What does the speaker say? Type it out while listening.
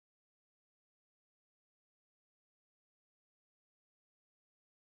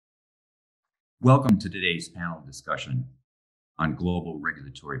Welcome to today's panel discussion on global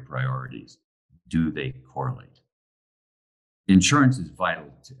regulatory priorities. Do they correlate? Insurance is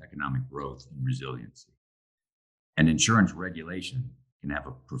vital to economic growth and resiliency, and insurance regulation can have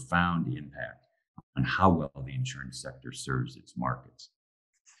a profound impact on how well the insurance sector serves its markets.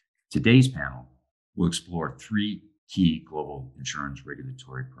 Today's panel will explore three key global insurance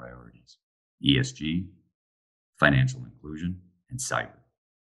regulatory priorities: ESG, financial inclusion, and cyber.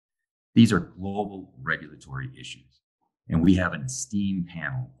 These are global regulatory issues, and we have an esteemed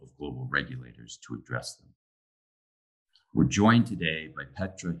panel of global regulators to address them. We're joined today by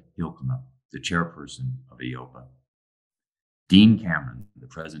Petra Hilkema, the chairperson of EIOPA, Dean Cameron, the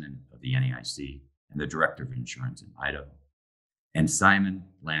president of the NAIC and the director of insurance in Idaho, and Simon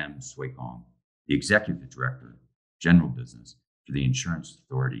Lam Sway-Kong, the executive director, general business for the Insurance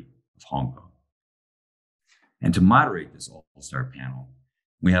Authority of Hong Kong. And to moderate this all-star panel,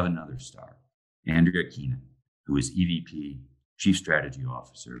 we have another star, Andrea Keenan, who is EVP, Chief Strategy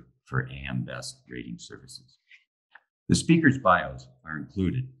Officer for AM Best Rating Services. The speakers' bios are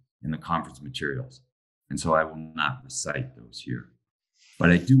included in the conference materials, and so I will not recite those here. But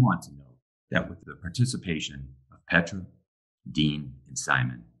I do want to note that with the participation of Petra, Dean, and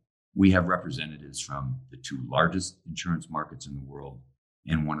Simon, we have representatives from the two largest insurance markets in the world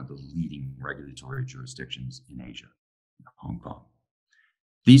and one of the leading regulatory jurisdictions in Asia, Hong Kong.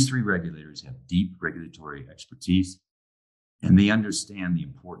 These three regulators have deep regulatory expertise, and they understand the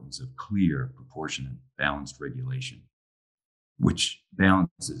importance of clear, proportionate, balanced regulation, which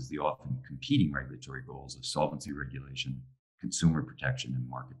balances the often competing regulatory goals of solvency regulation, consumer protection, and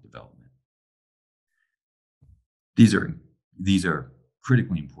market development. These are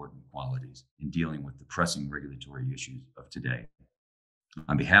critically important qualities in dealing with the pressing regulatory issues of today.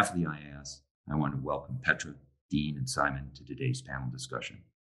 On behalf of the IIS, I want to welcome Petra, Dean, and Simon to today's panel discussion.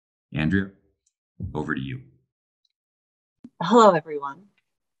 Andrea, over to you. Hello, everyone.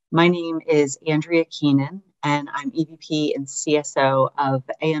 My name is Andrea Keenan, and I'm EVP and CSO of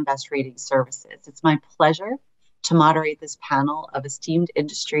AM Best Rating Services. It's my pleasure to moderate this panel of esteemed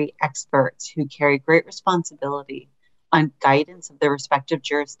industry experts who carry great responsibility on guidance of their respective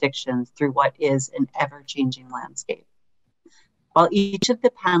jurisdictions through what is an ever-changing landscape. While each of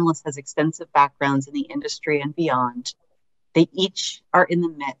the panelists has extensive backgrounds in the industry and beyond, they each are in the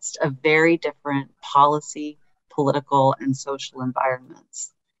midst of very different policy, political, and social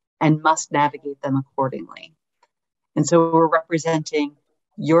environments and must navigate them accordingly. And so we're representing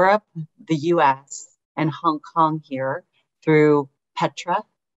Europe, the US, and Hong Kong here through Petra,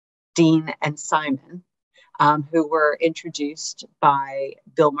 Dean, and Simon, who were introduced by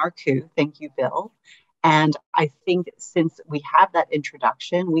Bill Marcoux. Thank you, Bill. And I think since we have that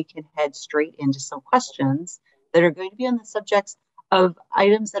introduction, we can head straight into some questions that are going to be on the subjects of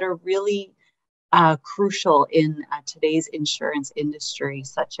items that are really crucial in today's insurance industry,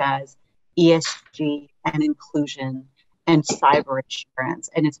 such as ESG and inclusion and cyber insurance.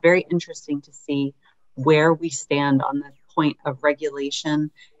 And it's very interesting to see where we stand on the point of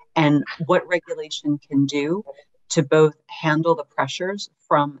regulation and what regulation can do to both handle the pressures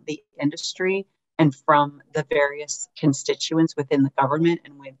from the industry and from the various constituents within the government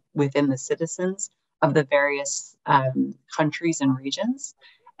and within the citizens of the various countries and regions,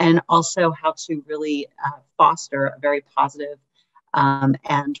 and also how to really foster a very positive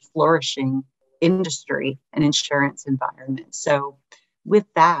and flourishing industry and insurance environment. So with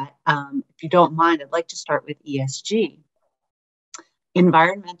that, if you don't mind, I'd like to start with ESG,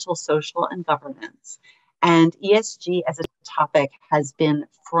 environmental, social, and governance. And ESG as a topic has been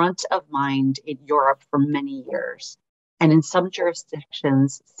front of mind in Europe for many years, and in some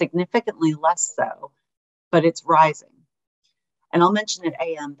jurisdictions, significantly less so, but it's rising. And I'll mention at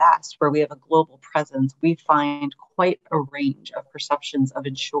AM Best, where we have a global presence, we find quite a range of perceptions of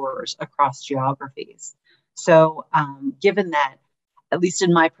insurers across geographies. So given that, at least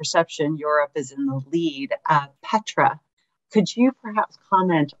in my perception, Europe is in the lead, Petra, could you perhaps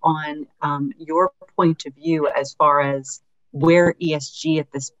comment on your point of view as far as where ESG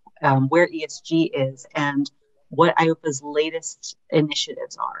is and what IOPA's latest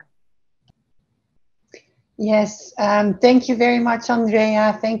initiatives are? Yes, thank you very much,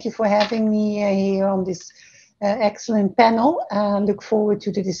 Andrea. Thank you for having me here on this excellent panel. Look forward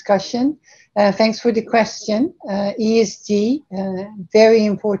to the discussion. Thanks for the question. ESG, very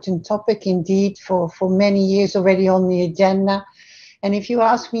important topic indeed for many years already on the agenda. And if you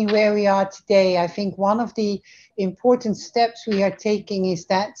ask me where we are today, I think one of the important steps we are taking is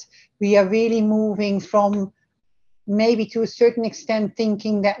that we are really moving from maybe to a certain extent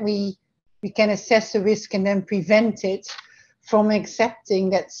thinking that we can assess the risk and then prevent it, from accepting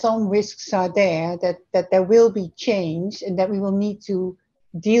that some risks are there, that there will be change, and that we will need to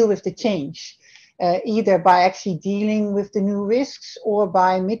deal with the change, either by actually dealing with the new risks or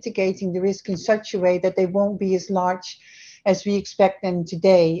by mitigating the risk in such a way that they won't be as large as we expect them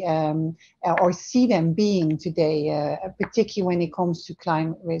today, or see them being today, particularly when it comes to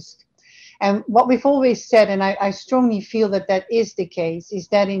climate risk. And what we've always said, and I strongly feel that that is the case, is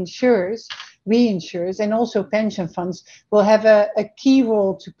that insurers, reinsurers, and also pension funds will have a key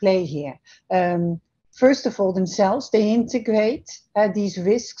role to play here. First of all, themselves, they integrate these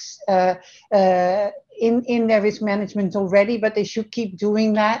risks in their risk management already, but they should keep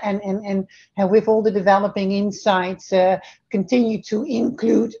doing that, and with all the developing insights, continue to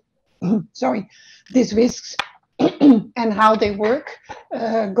include these risks and how they work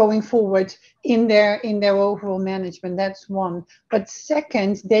going forward in their overall management. That's one. But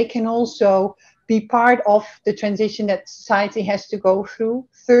second, they can also be part of the transition that society has to go through.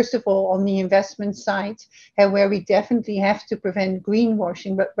 First of all, on the investment side, where we definitely have to prevent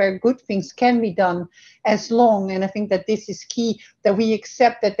greenwashing, but where good things can be done as long, and I think that this is key, that we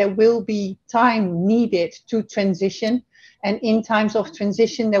accept that there will be time needed to transition. And in times of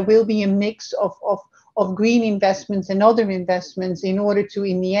transition, there will be a mix of green investments and other investments in order to,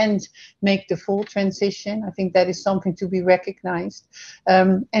 in the end, make the full transition. I think that is something to be recognized.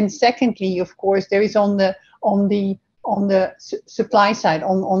 And secondly, of course, there is on the supply side,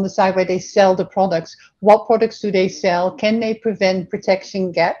 on the side where they sell the products. What products do they sell? Can they prevent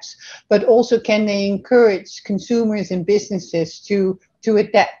protection gaps? But also, can they encourage consumers and businesses to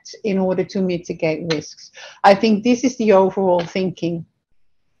adapt in order to mitigate risks? I think this is the overall thinking.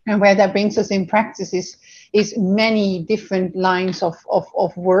 And where that brings us in practice is many different lines of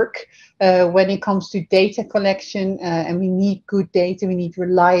work when it comes to data collection. And we need good data, we need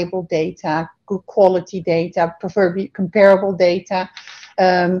reliable data, good quality data, preferably comparable data.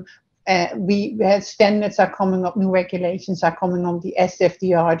 We have standards are coming up, new regulations are coming on, the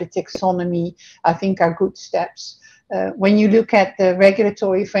SFDR, the taxonomy, I think are good steps. When you look at the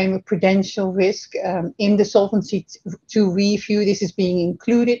regulatory framework, prudential risk, in the Solvency II review, this is being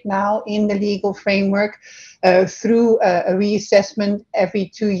included now in the legal framework through a reassessment every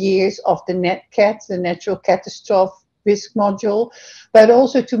 2 years of the NatCat, the natural catastrophe risk module, but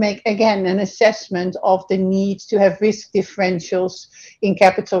also to make, again, an assessment of the need to have risk differentials in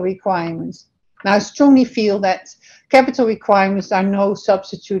capital requirements. Now, I strongly feel that capital requirements are no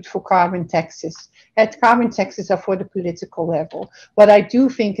substitute for carbon taxes. Carbon taxes are for the political level. But I do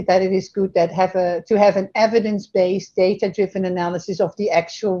think that it is good that to have an evidence-based, data-driven analysis of the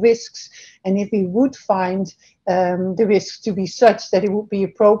actual risks. And if we would find the risks to be such that it would be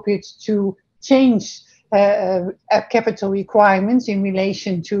appropriate to change capital requirements in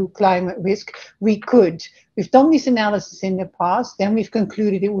relation to climate risk, we could. We've done this analysis in the past, then we've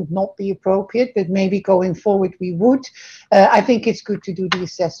concluded it would not be appropriate, but maybe going forward we would. I think it's good to do the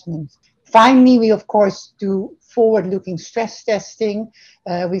assessment. Finally, we of course do forward-looking stress testing.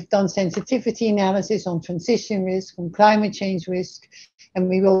 We've done sensitivity analysis on transition risk, on climate change risk, and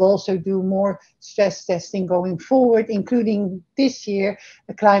we will also do more stress testing going forward, including this year,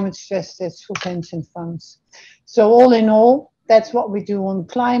 a climate stress test for pension funds. So all in all, that's what we do on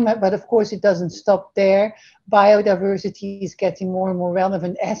climate, but of course it doesn't stop there. Biodiversity is getting more and more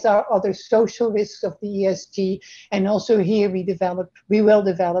relevant, as are other social risks of the ESG, and also here we will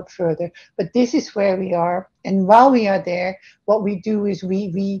develop further. But this is where we are, and while we are there, what we do is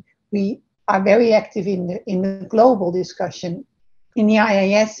we are very active in the global discussion. In the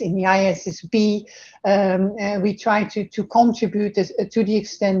IIS, in the ISSB, we try to contribute to the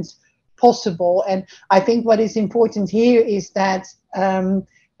extent possible. And I think what is important here is that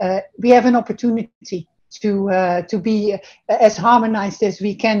we have an opportunity to be as harmonized as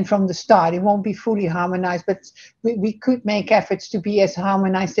we can from the start. It won't be fully harmonized, but we could make efforts to be as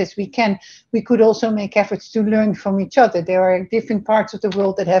harmonized as we can. We could also make efforts to learn from each other. There are different parts of the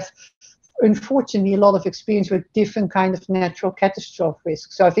world that have, unfortunately, a lot of experience with different kind of natural catastrophe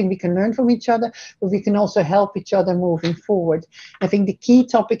risks. So I think we can learn from each other, but we can also help each other moving forward. I think the key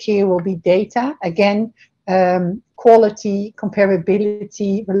topic here will be data. Again, quality,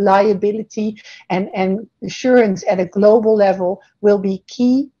 comparability, reliability, and assurance at a global level will be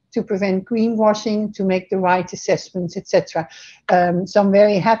key to prevent greenwashing, to make the right assessments, etc. So I'm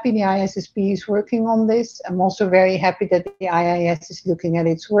very happy the ISSB is working on this. I'm also very happy that the IIS is looking at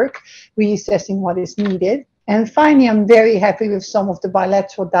its work, reassessing what is needed. And finally, I'm very happy with some of the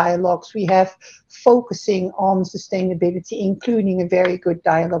bilateral dialogues we have focusing on sustainability, including a very good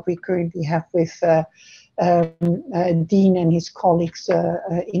dialogue we currently have with Dean and his colleagues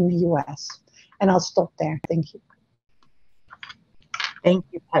in the US. And I'll stop there. Thank you. Thank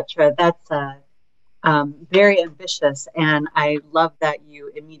you, Petra. That's very ambitious, and I love that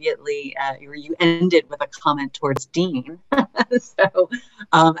you immediately or you ended with a comment towards Dean. So,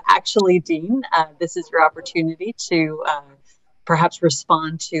 actually, Dean, this is your opportunity to perhaps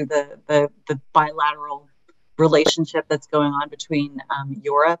respond to the bilateral relationship that's going on between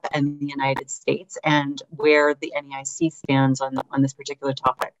Europe and the United States, and where the NEIC stands on this particular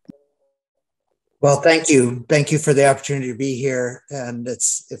topic. Well, thank you. Thank you for the opportunity to be here. And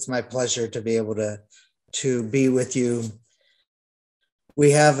it's my pleasure to be able to be with you. I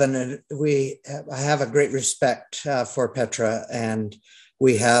have a great respect for Petra, and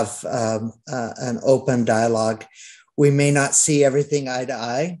we have an open dialogue. We may not see everything eye to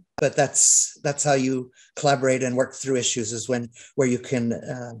eye, but that's how you collaborate and work through issues, is where you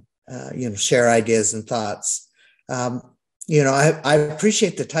can share ideas and thoughts. I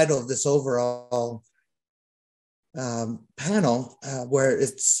appreciate the title of this overall panel, where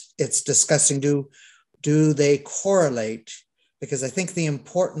it's discussing do they correlate? Because I think the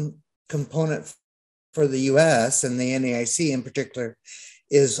important component for the US and the NEIC in particular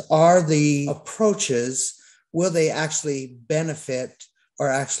is, are the approaches, will they actually benefit or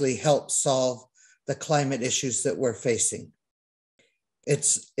actually help solve the climate issues that we're facing?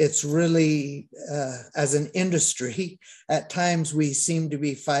 It's really, as an industry, at times we seem to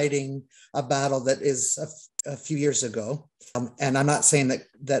be fighting a battle that is a few years ago. And I'm not saying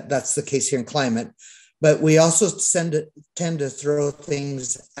that that's the case here in climate, but we also tend to throw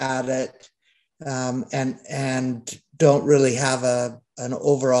things at it and don't really have an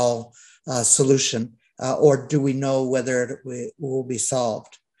overall solution, or do we know whether it will be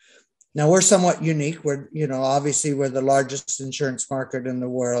solved? Now, we're somewhat unique. Obviously we're the largest insurance market in the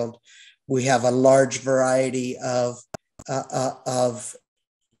world. We have a large variety of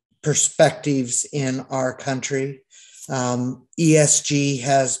perspectives in our country. ESG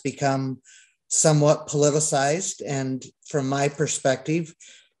has become somewhat politicized, and from my perspective,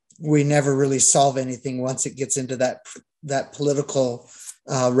 we never really solve anything once it gets into that political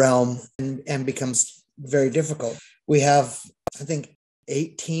realm and becomes very difficult. We have, I think,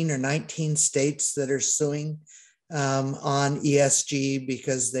 18 or 19 states that are suing on ESG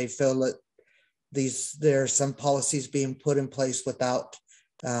because they feel that there are some policies being put in place without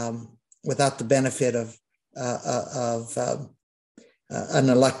the benefit of an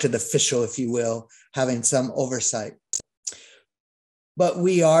elected official, if you will, having some oversight. But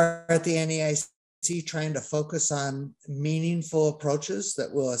we are at the NEIC trying to focus on meaningful approaches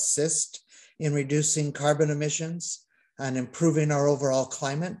that will assist in reducing carbon emissions and improving our overall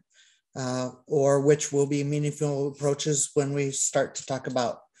climate, or which will be meaningful approaches when we start to talk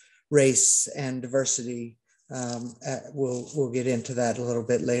about race and diversity. We'll get into that a little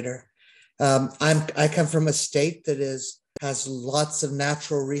bit later. I come from a state that has lots of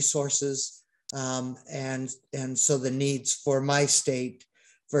natural resources, and so the needs for my state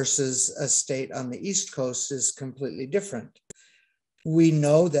versus a state on the East Coast is completely different. We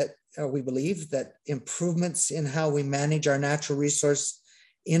know that, we believe that improvements in how we manage our natural resource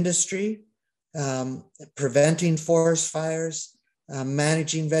industry, preventing forest fires,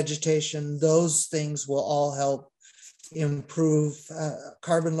 managing vegetation, those things will all help improve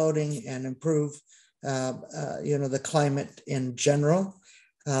carbon loading and improve the climate in general.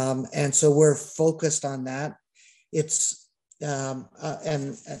 And so we're focused on that.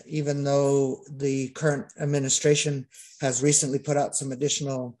 And even though the current administration has recently put out some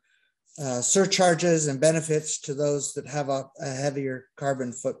additional surcharges and benefits to those that have a heavier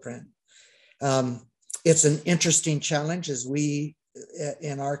carbon footprint, it's an interesting challenge as we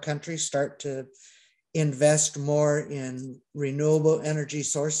in our country start to invest more in renewable energy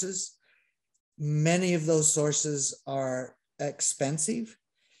sources. Many of those sources are expensive.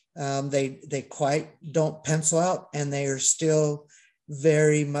 They quite don't pencil out, and they are still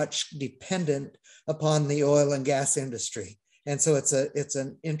very much dependent upon the oil and gas industry. And so it's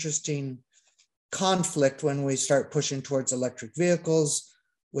an interesting conflict when we start pushing towards electric vehicles,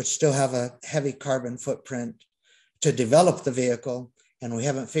 which still have a heavy carbon footprint to develop the vehicle. And we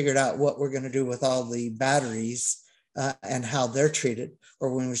haven't figured out what we're going to do with all the batteries and how they're treated.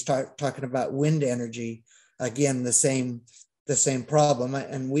 Or when we start talking about wind energy, again, the same problem.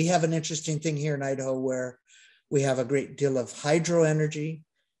 And we have an interesting thing here in Idaho where we have a great deal of hydro energy.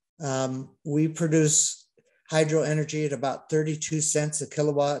 We produce hydro energy at about 32 cents a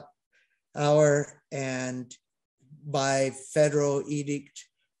kilowatt hour. And by federal edict,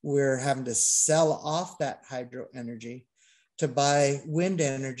 we're having to sell off that hydro energy to buy wind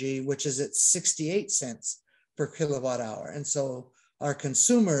energy, which is at 68 cents per kilowatt hour. And so our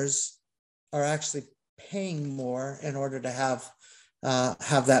consumers are actually paying more in order to have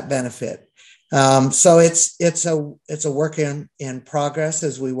have that benefit. So it's a work in progress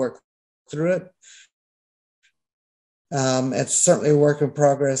as we work through it. It's certainly a work in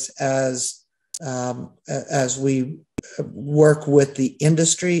progress as we work with the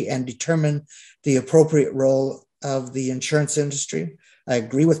industry and determine the appropriate role of the insurance industry. I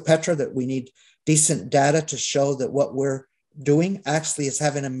agree with Petra that we need decent data to show that what we're doing actually is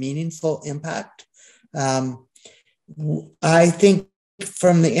having a meaningful impact. I think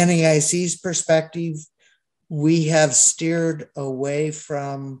from the NAIC's perspective, we have steered away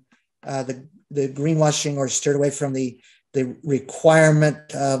from the greenwashing, or steered away from the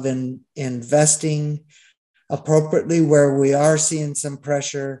requirement of investing appropriately. Where we are seeing some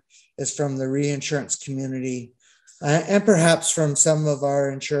pressure is from the reinsurance community and perhaps from some of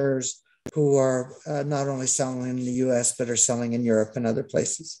our insurers who are not only selling in the US, but are selling in Europe and other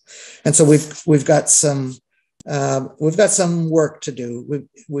places. And so we've got some work to do.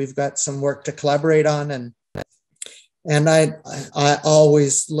 We've got some work to collaborate on, and I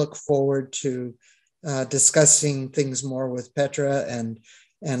always look forward to discussing things more with Petra and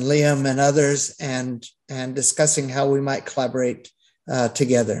Liam and others, and discussing how we might collaborate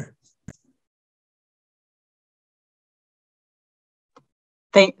together.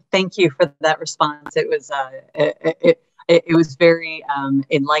 Thank you for that response. It was very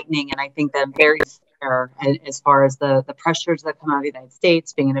enlightening, and I think that very fair as far as the pressures that come out of the United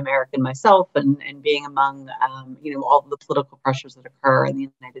States, being an American myself, and being among all the political pressures that occur in the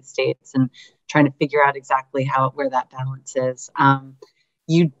United States, and trying to figure out exactly where that balance is.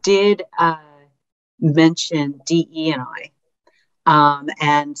 You did mention DE&I.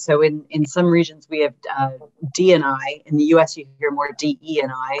 And so in some regions we have D&I. In the US, you hear more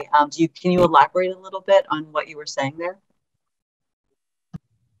DE&I. Can you elaborate a little bit on what you were saying there?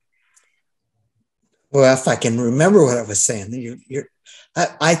 Well, if I can remember what I was saying,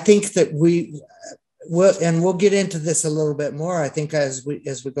 I think that we'll get into this a little bit more, I think, as we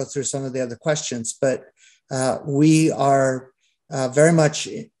go through some of the other questions, but we are very much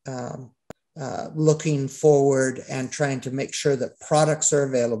looking forward and trying to make sure that products are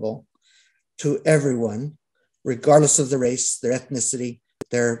available to everyone, regardless of the race, their ethnicity,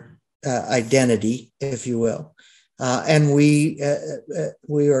 their identity, if you will. And we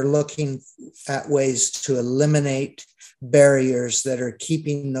are looking at ways to eliminate barriers that are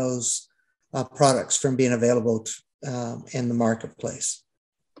keeping those products from being available in the marketplace.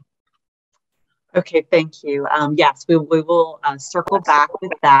 Okay, thank you. Yes, we will circle back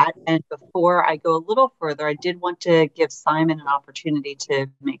with that. And before I go a little further, I did want to give Simon an opportunity to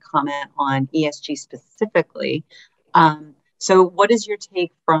make comment on ESG specifically. So what is your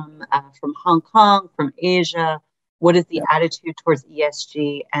take from Hong Kong, from Asia? What is the attitude towards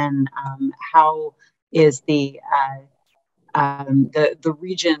ESG, and how is the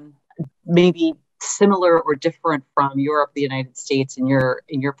region maybe similar or different from Europe, the United States, in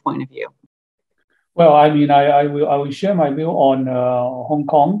your point of view? Well, I mean, I will share my view on Hong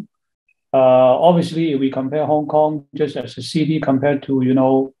Kong. Obviously, if we compare Hong Kong just as a city compared to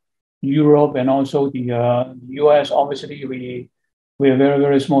Europe and also the US, obviously we're a very,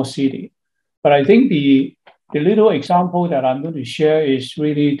 very small city. But I think the little example that I'm going to share is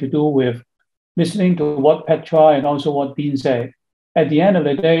really to do with listening to what Petra and also what Dean said. At the end of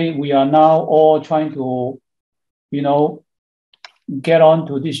the day, we are now all trying to, get on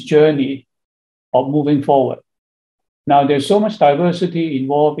to this journey of moving forward. Now, there's so much diversity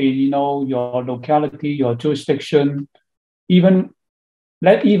involved in, your locality, your jurisdiction. Even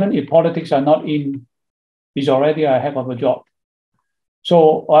if politics are not in, is already a heck of a job.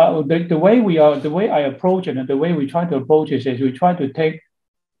 So the way I approach it and the way we try to approach it is we try to take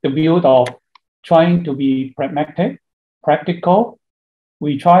the view of trying to be pragmatic, practical.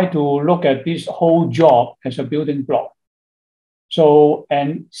 We try to look at this whole job as a building block. So,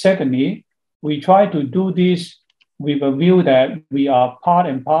 and secondly, we try to do this with a view that we are part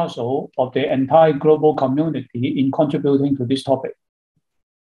and parcel of the entire global community in contributing to this topic.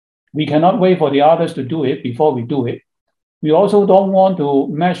 We cannot wait for the others to do it before we do it. We also don't want to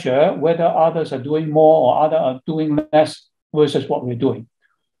measure whether others are doing more or others are doing less versus what we're doing.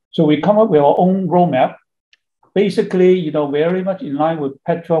 So we come up with our own roadmap, basically, very much in line with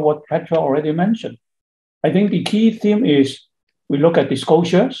what Petra already mentioned. I think the key theme is we look at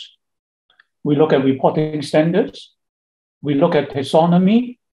disclosures, we look at reporting standards, we look at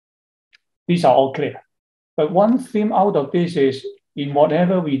taxonomy. These are all clear. But one theme out of this is, in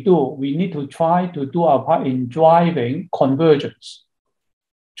whatever we do, we need to try to do our part in driving convergence,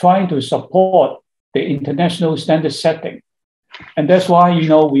 trying to support the international standard setting. And that's why,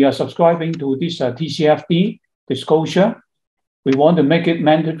 we are subscribing to this TCFD disclosure. We want to make it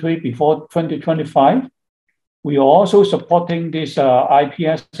mandatory before 2025. We are also supporting this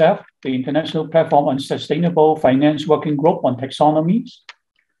IPSF, the International Platform on Sustainable Finance Working Group on Taxonomies,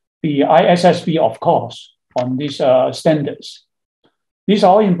 the ISSB, of course, on these standards. These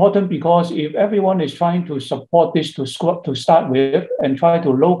are all important because if everyone is trying to support this to start with and try to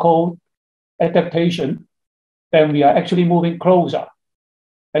local adaptation, then we are actually moving closer.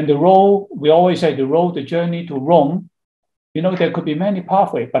 And the road, we always say the journey to Rome, there could be many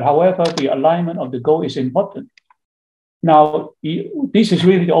pathways, but however, the alignment of the goal is important. Now, this is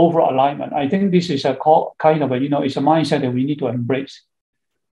really the overall alignment. I think this is a kind of it's a mindset that we need to embrace.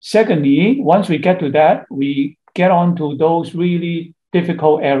 Secondly, once we get to that, we get on to those really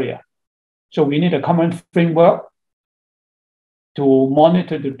difficult areas. So we need a common framework to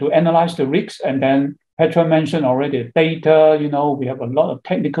monitor, to analyze the risks. And then Petra mentioned already data, we have a lot of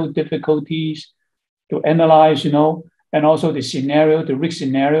technical difficulties to analyze, and also the scenario, the risk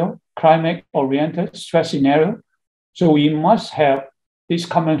scenario, climate-oriented stress scenario. So we must have this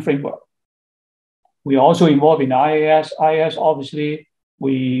common framework. We are also involved in IIS. IIS, obviously,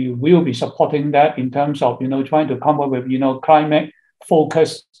 we will be supporting that in terms of, trying to come up with,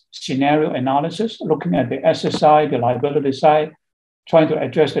 climate-focused scenario analysis, looking at the asset side, the liability side, trying to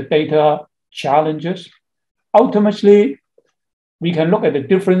address the data challenges. Ultimately, we can look at the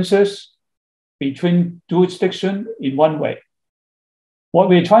differences between jurisdiction in one way. What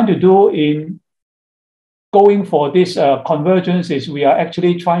we're trying to do in going for this convergence is we are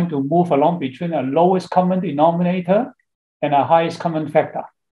actually trying to move along between a lowest common denominator and a highest common factor.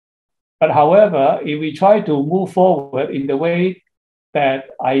 But however, if we try to move forward in the way that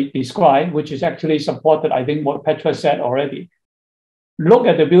I described, which is actually supported, I think what Petra said already, look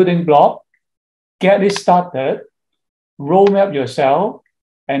at the building block, get it started, roadmap yourself,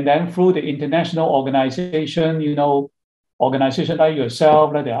 and then through the international organization, organization like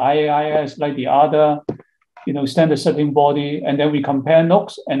yourself, like the IIS, like the other, standard setting body, and then we compare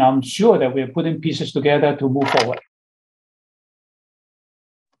notes, and I'm sure that we're putting pieces together to move forward.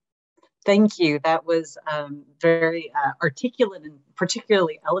 Thank you. That was very articulate and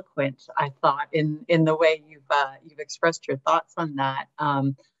particularly eloquent, I thought, in the way you've expressed your thoughts on that.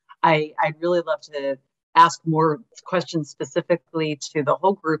 I'd really love to ask more questions specifically to the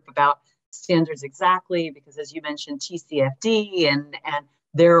whole group about standards exactly, because as you mentioned, TCFD and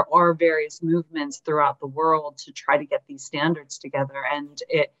there are various movements throughout the world to try to get these standards together. And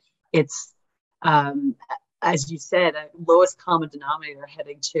it's as you said, lowest common denominator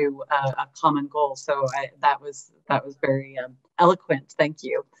heading to a common goal. So that was very eloquent. Thank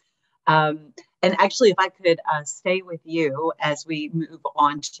you. And actually, if I could stay with you as we move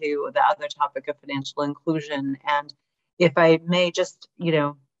on to the other topic of financial inclusion, and if I may just,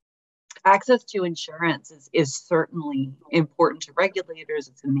 access to insurance is certainly important to regulators.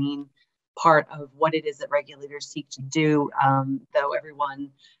 It's a main part of what it is that regulators seek to do, though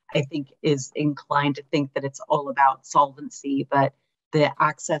everyone, I think, is inclined to think that it's all about solvency, but the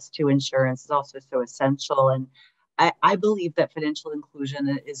access to insurance is also so essential. And I believe that financial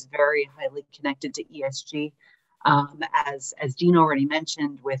inclusion is very highly connected to ESG, as Dean already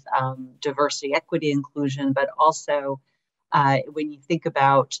mentioned, with diversity, equity, inclusion, but also when you think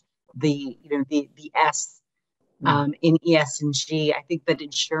about the S in ES and G, I think that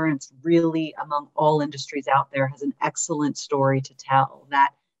insurance really, among all industries out there, has an excellent story to tell,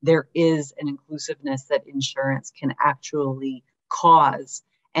 that there is an inclusiveness that insurance can actually cause,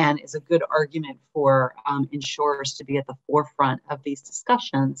 and is a good argument for insurers to be at the forefront of these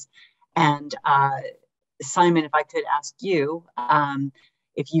discussions. And Simon, if I could ask you,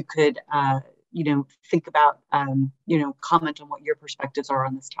 if you could, think about, comment on what your perspectives are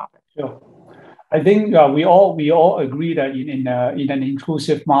on this topic. Sure. I think we all agree that in an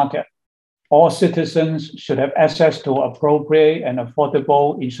inclusive market, all citizens should have access to appropriate and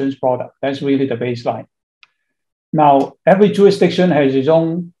affordable insurance product. That's really the baseline. Now, every jurisdiction has its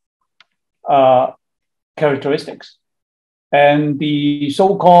own characteristics, and the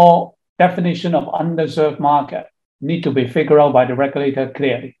so-called definition of underserved market need to be figured out by the regulator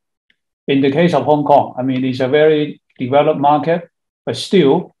clearly. In the case of Hong Kong, it's a very developed market, but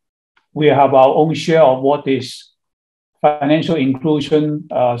still we have our own share of what is financial inclusion,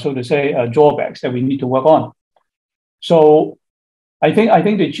 so to say, drawbacks that we need to work on. So I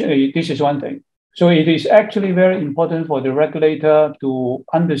think this is one thing. So it is actually very important for the regulator to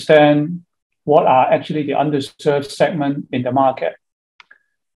understand what are actually the underserved segment in the market.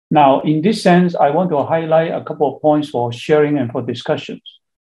 Now, in this sense, I want to highlight a couple of points for sharing and for discussions.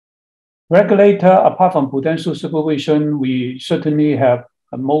 Regulator, apart from prudential supervision, we certainly have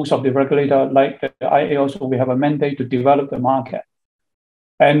most of the regulator, like the IIS, we have a mandate to develop the market.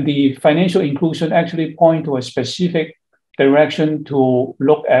 And the financial inclusion actually point to a specific direction to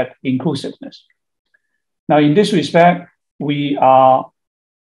look at inclusiveness. Now, in this respect, I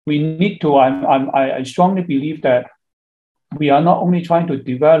strongly believe that we are not only trying to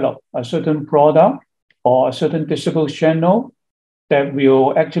develop a certain product or a certain distribution channel that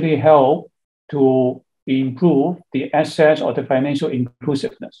will actually help to improve the access or the financial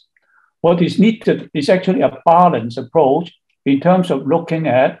inclusiveness. What is needed is actually a balanced approach in terms of looking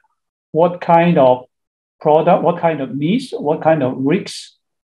at what kind of product, what kind of needs, what kind of risks,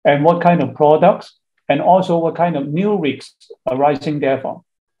 and what kind of products, and also what kind of new risks arising therefrom.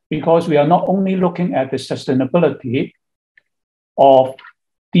 Because we are not only looking at the sustainability of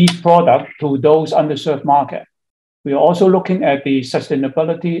these products to those underserved market, we are also looking at the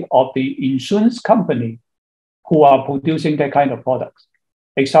sustainability of the insurance company who are producing that kind of products.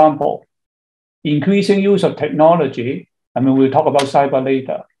 Example, increasing use of technology. I mean, we'll talk about cyber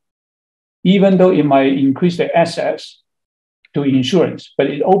later. Even though it might increase the access to insurance, but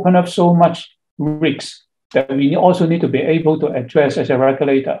it opens up so much risks that we also need to be able to address as a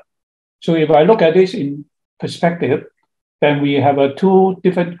regulator. So if I look at this in perspective, then we have a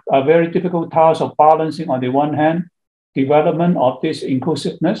very difficult task of balancing, on the one hand, development of this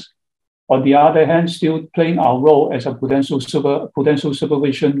inclusiveness, on the other hand, still playing our role as a prudential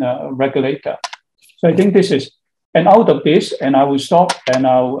supervision regulator. So I think this is, and out of this, and I will stop, and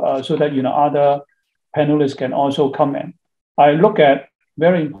I'll so that other panelists can also comment. I look at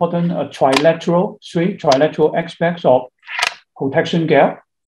very important three trilateral aspects of protection gap.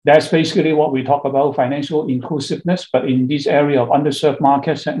 That's basically what we talk about, financial inclusiveness, but in this area of underserved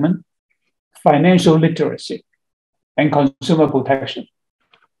market segment, financial literacy and consumer protection.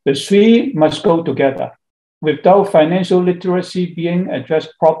 The three must go together. Without financial literacy being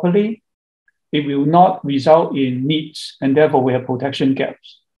addressed properly, it will not result in needs, and therefore we have protection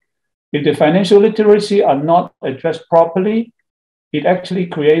gaps. If the financial literacy are not addressed properly, it actually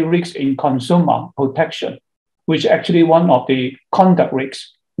creates risks in consumer protection, which actually one of the conduct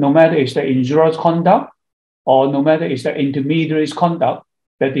risks, no matter it's the insurer's conduct or no matter it's the intermediary's conduct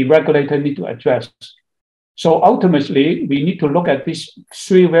that the regulator need to address. So ultimately, we need to look at these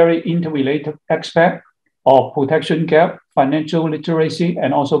three very interrelated aspects of protection gap, financial literacy,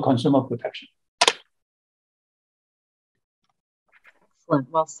 and also consumer protection. Excellent.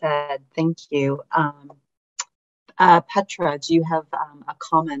 Well said. Thank you. Petra, do you have a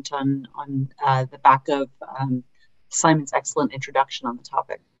comment on the back of Simon's excellent introduction on the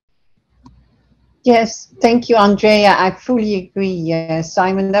topic? Yes, thank you, Andrea. I fully agree,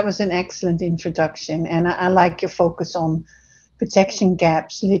 Simon. That was an excellent introduction, and I like your focus on protection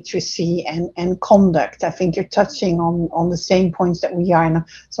gaps, literacy, and conduct. I think you're touching on the same points that we are, and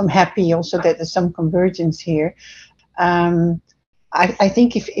so I'm happy also that there's some convergence here. I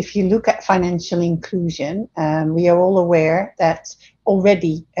think if you look at financial inclusion, we are all aware that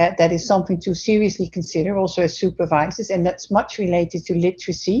already that is something to seriously consider also as supervisors, and that's much related to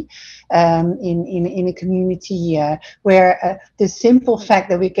literacy in a community where the simple fact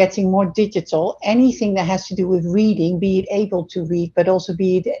that we're getting more digital, anything that has to do with reading, be it able to read, but also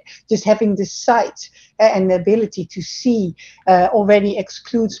be it just having the sight and the ability to see already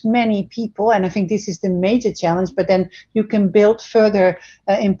excludes many people. And I think this is the major challenge, but then you can build further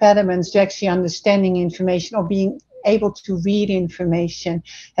impediments to actually understanding information or being able to read information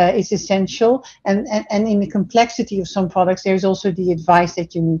is essential. And in the complexity of some products, there's also the advice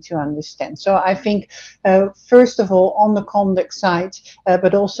that you need to understand. So I think, first of all, on the conduct side,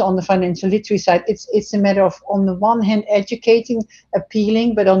 but also on the financial literacy side, it's a matter of, on the one hand, educating,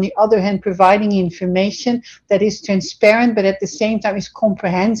 appealing, but on the other hand, providing information that is transparent, but at the same time is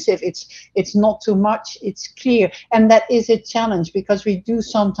comprehensive. It's not too much, it's clear. And that is a challenge, because we do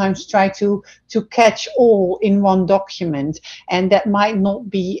sometimes try to catch all in one document, and that might not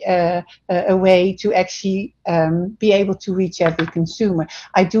be a way to actually be able to reach every consumer.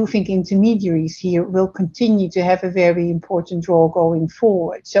 I do think intermediaries here will continue to have a very important role going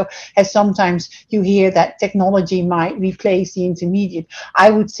forward. So as sometimes you hear that technology might replace the intermediate, I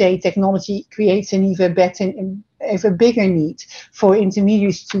would say technology creates an even better, a bigger need for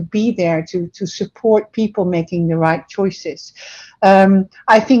intermediaries to be there to support people making the right choices.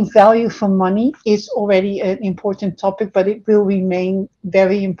 I think value for money is already an important topic, but it will remain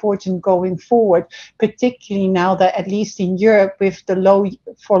very important going forward, particularly now that at least in Europe with the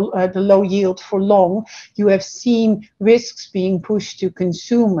low yield for long, you have seen risks being pushed to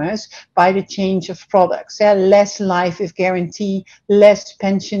consumers by the change of products. Less life with guarantee, less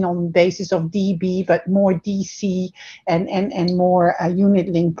pension on basis of DB, but more DC and more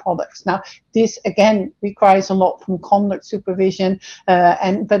unit-linked products. Now, this again requires a lot from conduct supervision,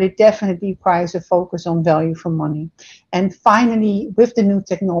 but it definitely requires a focus on value for money. And finally, with the new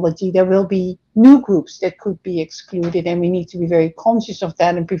technology, there will be new groups that could be excluded, and we need to be very conscious of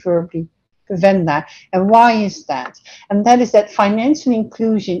that and preferably prevent that. And why is that? And that is that financial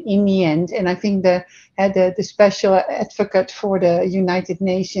inclusion in the end, and I think the special advocate for the United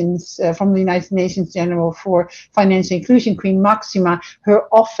Nations, from the United Nations General for Financial Inclusion, Queen Maxima, her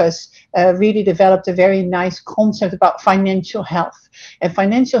office really developed a very nice concept about financial health. And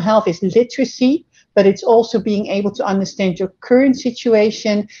financial health is literacy, but it's also being able to understand your current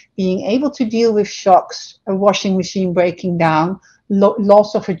situation, being able to deal with shocks, a washing machine breaking down,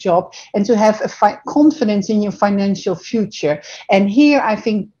 loss of a job, and to have confidence in your financial future. And here, I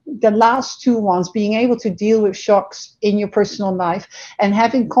think the last two ones, being able to deal with shocks in your personal life and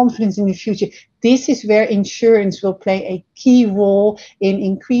having confidence in the future, this is where insurance will play a key role in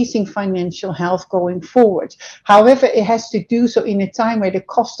increasing financial health going forward. However, it has to do so in a time where the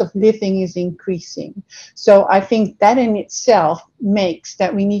cost of living is increasing. So I think that in itself makes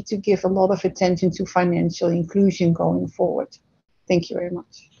that we need to give a lot of attention to financial inclusion going forward. Thank you very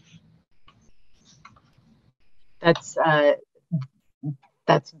much. That's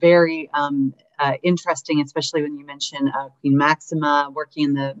very interesting, especially when you mention Queen Maxima working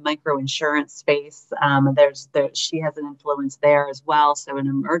in the microinsurance space. She has an influence there as well. So in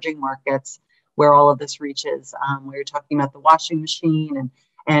emerging markets where all of this reaches, where you're talking about the washing machine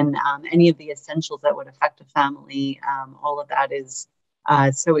and any of the essentials that would affect a family, all of that is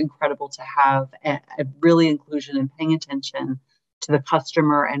so incredible to have a really inclusion and paying attention to the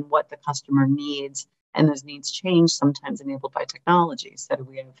customer and what the customer needs. And those needs change, sometimes enabled by technology. So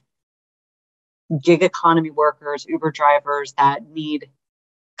we have gig economy workers, Uber drivers that need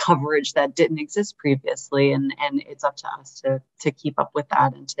coverage that didn't exist previously. And it's up to us to keep up with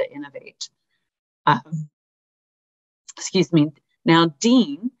that and to innovate. Excuse me. Now,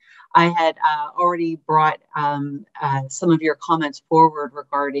 Dean, I had already brought some of your comments forward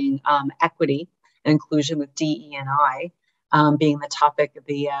regarding equity and inclusion with DE&I. Being the topic,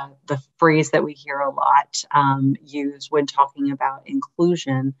 the phrase that we hear a lot used when talking about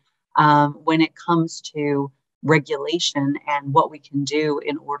inclusion, when it comes to regulation and what we can do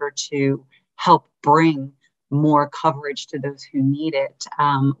in order to help bring more coverage to those who need it.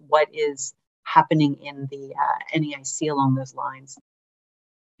 What is happening in the NEIC along those lines?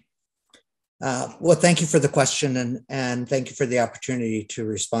 Well, thank you for the question, and thank you for the opportunity to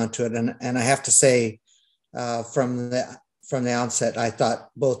respond to it. And I have to say, from the onset, I thought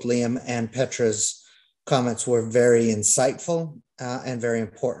both Liam and Petra's comments were very insightful and very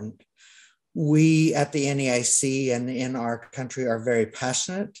important. We at the NEIC and in our country are very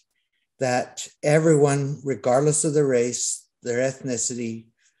passionate that everyone, regardless of their race, their ethnicity,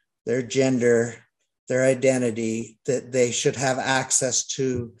 their gender, their identity, that they should have access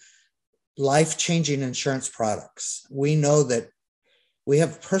to life-changing insurance products. We know that we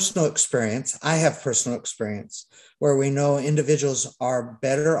have personal experience. I have personal experience where we know individuals are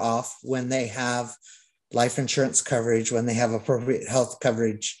better off when they have life insurance coverage, when they have appropriate health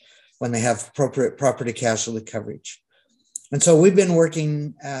coverage, when they have appropriate property casualty coverage. And so we've been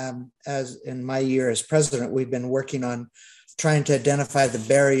working, as in my year as president, we've been working on trying to identify the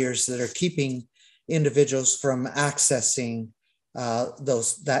barriers that are keeping individuals from accessing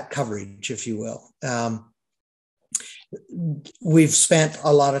that coverage, if you will. We've spent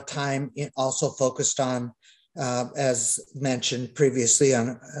a lot of time also focused on, as mentioned previously,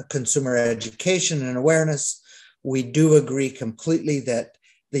 on consumer education and awareness. We do agree completely that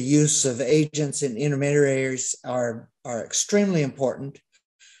the use of agents and intermediaries are extremely important.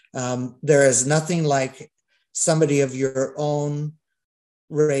 There is nothing like somebody of your own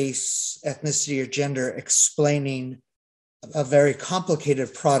race, ethnicity, or gender explaining a very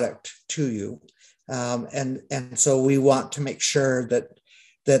complicated product to you. And so we want to make sure that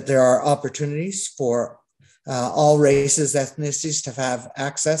there are opportunities for all races, ethnicities to have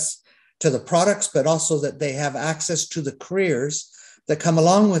access to the products, but also that they have access to the careers that come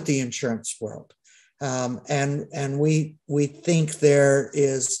along with the insurance world. And we think there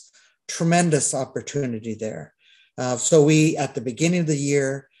is tremendous opportunity there. So we, at the beginning of the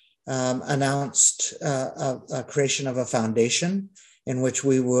year, announced a creation of a foundation in which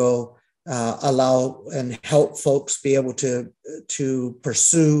we will allow and help folks be able to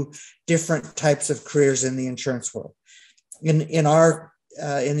pursue different types of careers in the insurance world. In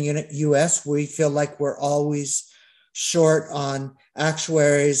the U.S., we feel like we're always short on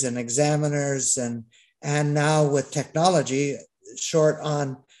actuaries and examiners, and now with technology, short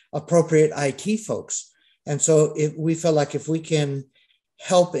on appropriate IT folks. And so we feel like if we can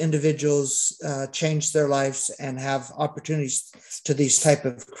help individuals change their lives and have opportunities to these type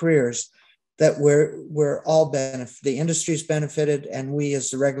of careers, that we're all the industry's benefited, and we as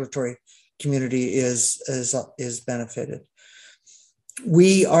the regulatory community is benefited.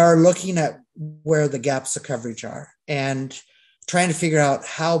 We are looking at where the gaps of coverage are and trying to figure out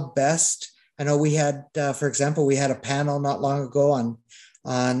how best. I know we had, for example, we had a panel not long ago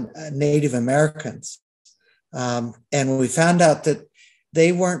on Native Americans, and we found out that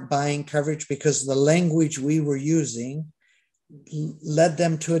they weren't buying coverage because the language we were using led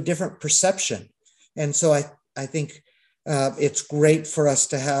them to a different perception. And so I think it's great for us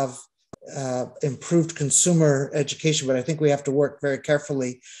to have improved consumer education, but I think we have to work very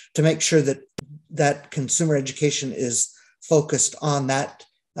carefully to make sure that consumer education is focused on that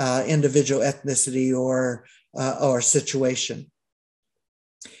individual ethnicity or situation.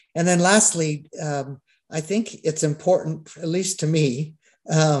 And then lastly, I think it's important, at least to me,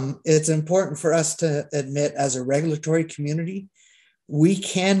 it's important for us to admit as a regulatory community, we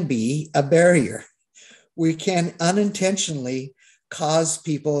can be a barrier. We can unintentionally cause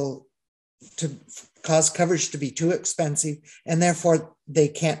coverage to be too expensive, and therefore they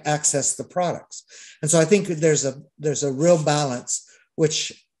can't access the products. And so I think there's a real balance,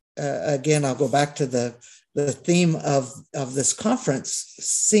 which again, I'll go back to the theme of this conference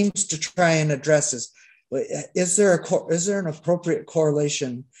seems to try and address is there an appropriate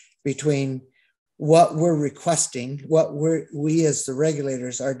correlation between what we're requesting, what we as the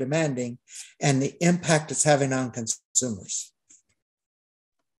regulators are demanding, and the impact it's having on consumers?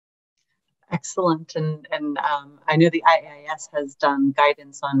 Excellent, and I know the IIS has done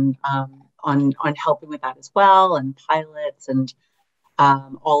guidance on helping with that as well, and pilots and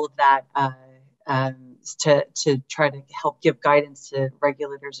all of that to try to help give guidance to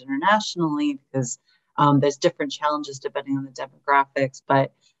regulators internationally, because there's different challenges depending on the demographics.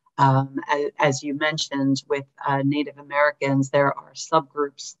 But as you mentioned, with Native Americans, there are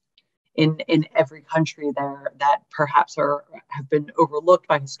subgroups in every country there that perhaps have been overlooked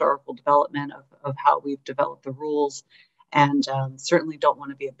by historical development of how we've developed the rules, and certainly don't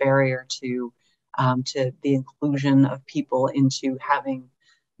want to be a barrier to the inclusion of people into having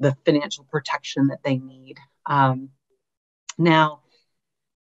the financial protection that they need. Now,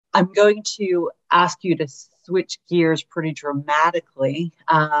 I'm going to ask you to switch gears pretty dramatically,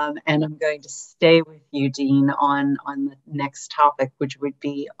 and I'm going to stay with you, Dean, on the next topic, which would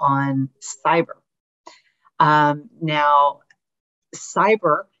be on cyber. Now,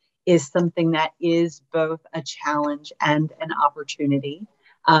 cyber is something that is both a challenge and an opportunity,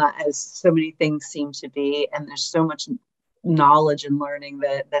 as so many things seem to be, and there's so much knowledge and learning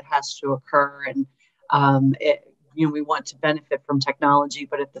that has to occur, and we want to benefit from technology,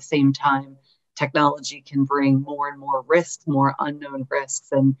 but at the same time, technology can bring more and more risks, more unknown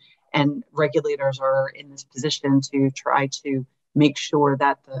risks, and regulators are in this position to try to make sure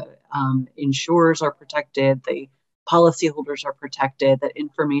that the insurers are protected, the policyholders are protected, that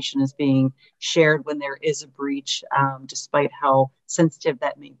information is being shared when there is a breach, despite how sensitive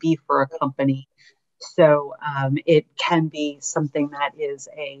that may be for a company. So it can be something that is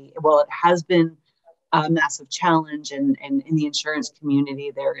it has been a massive challenge, and in the insurance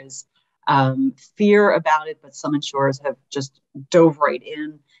community, there is fear about it, but some insurers have just dove right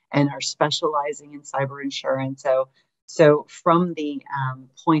in and are specializing in cyber insurance. So from the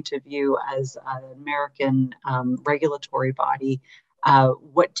point of view as an American regulatory body,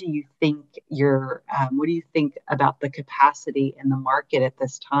 what do you think about the capacity in the market at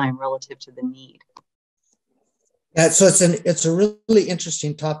this time relative to the need? Yeah, so it's a really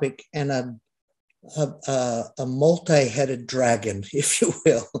interesting topic, and a multi-headed dragon, if you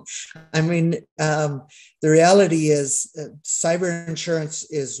will. I mean, the reality is cyber insurance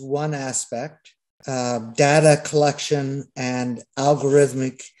is one aspect. Data collection and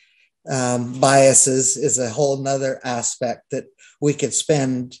algorithmic biases is a whole nother aspect that we could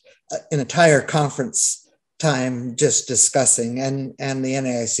spend an entire conference time just discussing, and the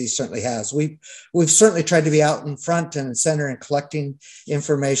NAIC certainly has. We've certainly tried to be out in front and center and collecting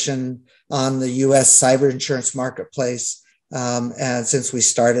information on the U.S. cyber insurance marketplace, and since we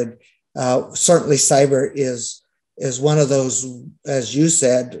started, certainly cyber is one of those, as you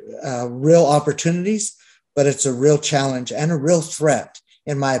said, real opportunities, but it's a real challenge and a real threat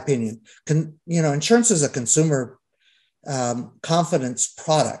in my opinion. Insurance is a consumer confidence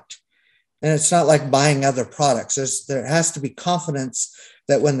product. And it's not like buying other products. There has to be confidence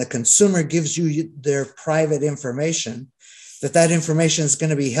that when the consumer gives you their private information, that information is going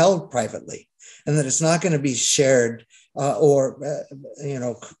to be held privately and that it's not going to be shared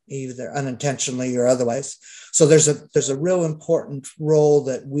either unintentionally or otherwise. So there's a real important role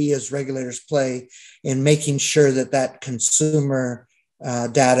that we as regulators play in making sure that consumer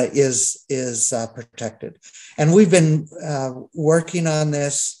data is protected. And we've been working on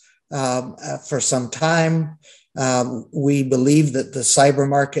this for some time. We believe that the cyber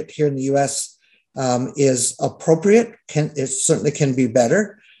market here in the US is appropriate. It certainly can be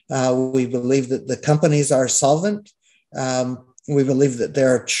better. We believe that the companies are solvent. We believe that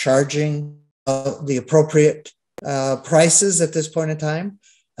they're charging the appropriate prices at this point in time.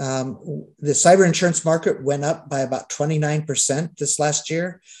 The cyber insurance market went up by about 29% this last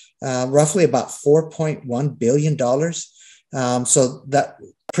year, roughly about $4.1 billion. So that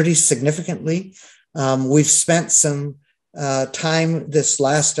pretty significantly. We've spent some time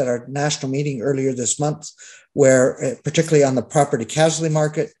at our national meeting earlier this month, where particularly on the property casualty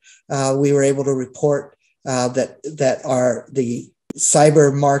market, we were able to report that the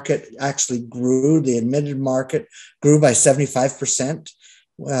cyber market actually grew. The admitted market grew by 75%.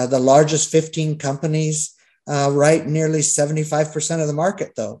 The largest 15 companies write nearly 75% of the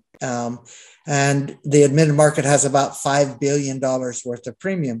market, though. And the admitted market has about $5 billion worth of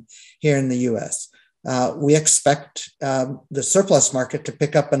premium here in the US. We expect the surplus market to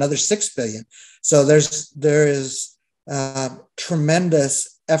pick up another $6 billion. So there is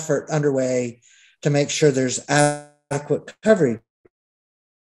tremendous effort underway to make sure there's adequate coverage.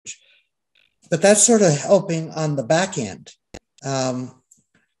 But that's sort of helping on the back end.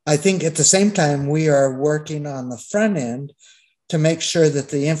 I think at the same time, we are working on the front end to make sure that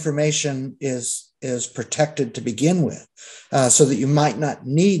the information is protected to begin with, so that you might not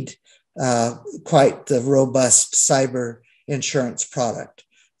need quite the robust cyber insurance product.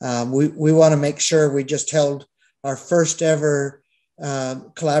 We want to make sure. We just held our first ever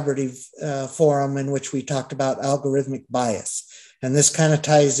collaborative forum in which we talked about algorithmic bias. And this kind of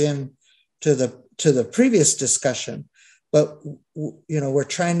ties in to the previous discussion, but we're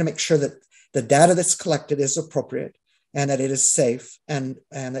trying to make sure that the data that's collected is appropriate and that it is safe, and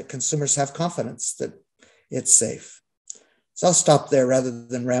that consumers have confidence that it's safe. So I'll stop there rather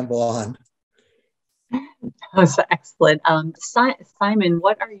than ramble on. That's excellent. Simon,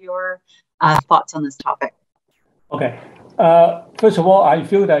 what are your thoughts on this topic? Okay. First of all, I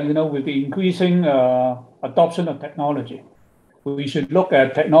feel that, with the increasing adoption of technology, we should look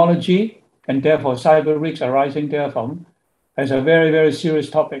at technology and therefore cyber risks arising therefrom as a very, very serious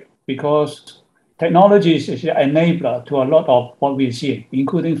topic, because technology is an enabler to a lot of what we see,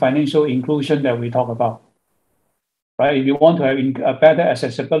 including financial inclusion that we talk about. Right? If you want to have a better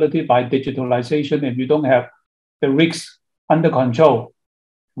accessibility by digitalization, and you don't have the risks under control,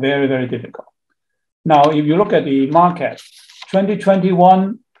 very, very difficult. Now, if you look at the market,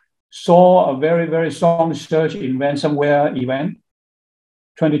 2021 saw a very, very strong surge in ransomware event.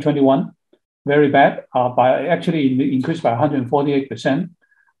 2021, very bad, actually increased by 148%.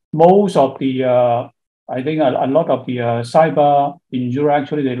 Most of the, I think a lot of the cyber insurer,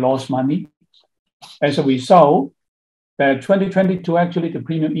 actually, they lost money. As a result, that 2022, actually, the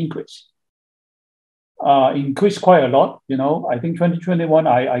premium increased quite a lot. I think 2021,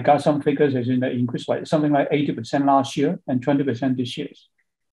 I got some figures as in the increase by something like 80% last year and 20% this year.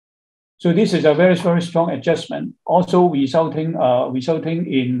 So this is a very, very strong adjustment, also resulting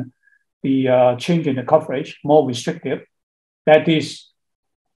in the change in the coverage, more restrictive.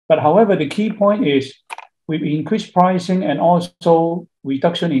 But however, the key point is with increased pricing and also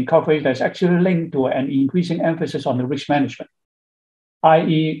reduction in coverage, that's actually linked to an increasing emphasis on the risk management,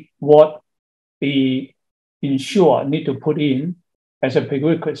 i.e. what the insurer need to put in as a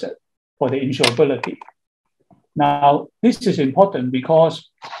prerequisite for the insurability. Now, this is important because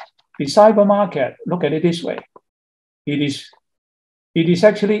the cyber market, look at it this way, it is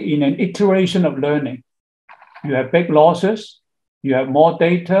actually in an iteration of learning. You have big losses, you have more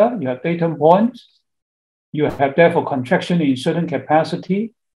data, you have data points, you have therefore contraction in certain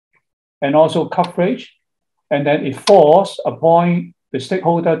capacity and also coverage, and then it falls upon the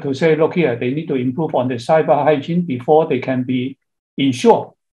stakeholder to say, look here, they need to improve on the cyber hygiene before they can be insured.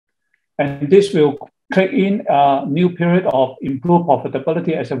 And this will click in a new period of improved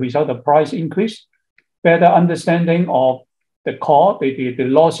profitability as a result of price increase, better understanding of the core, the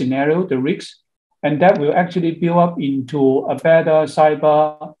loss scenario, the risks, and that will actually build up into a better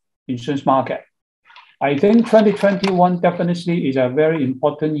cyber insurance market. I think 2021 definitely is a very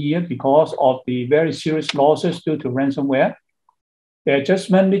important year because of the very serious losses due to ransomware. The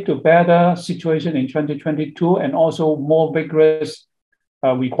adjustment lead to better situation in 2022 and also more vigorous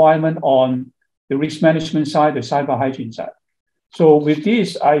requirement on the risk management side, the cyber hygiene side. So with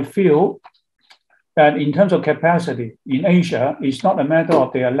this, I feel that in terms of capacity in Asia, it's not a matter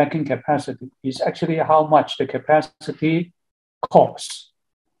of they are lacking capacity. It's actually how much the capacity costs.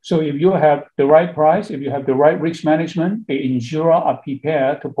 So if you have the right price, if you have the right risk management, the insurer are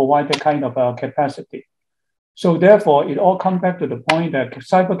prepared to provide that kind of capacity. So therefore, it all comes back to the point that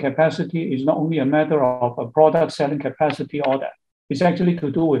cyber capacity is not only a matter of a product selling capacity or that. It's actually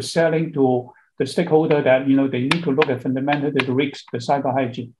to do with selling to the stakeholder that they need to look at fundamentally the risk, the cyber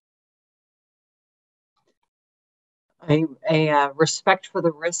hygiene. A respect for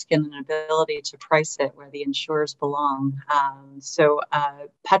the risk and an ability to price it where the insurers belong. So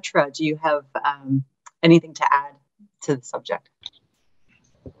Petra, do you have anything to add to the subject?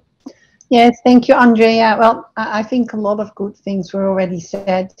 Yes, thank you, Andrea. Well, I think a lot of good things were already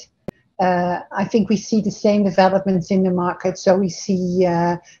said. I think we see the same developments in the market. So we see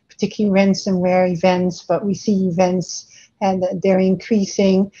particularly ransomware events, but we see events and they're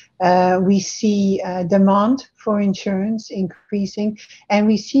increasing. We see demand for insurance increasing, and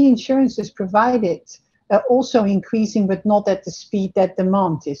we see insurances provided also increasing, but not at the speed that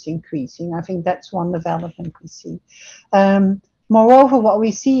demand is increasing. I think that's one development we see. Moreover, what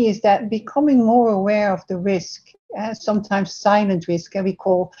we see is that becoming more aware of the risk, sometimes silent risk, and we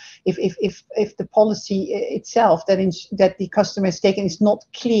call if the policy itself that the customer has taken is not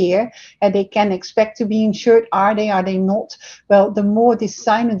clear and they can expect to be insured, are they not? Well, the more this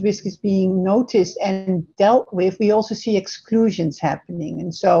silent risk is being noticed and dealt with, we also see exclusions happening.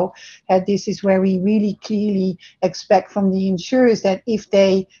 And so this is where we really clearly expect from the insurers that if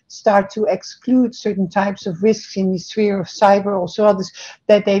they start to exclude certain types of risks in the sphere of cyber, also others,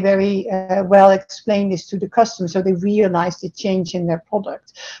 that they very well explain this to the customer so they realize the change in their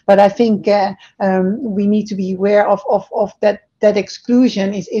product. But I think we need to be aware of that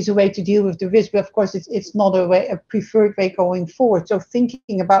exclusion is a way to deal with the risk, but of course it's not a preferred way going forward. So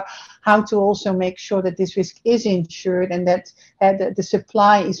thinking about how to also make sure that this risk is insured and that the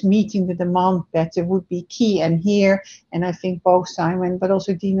supply is meeting the demand better would be key. And here, and I think both Simon but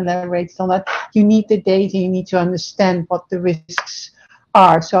also Dean elaborated on that, you need the data, you need to understand what the risks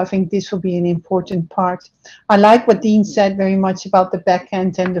are. So I think this will be an important part. I like what Dean said very much about the back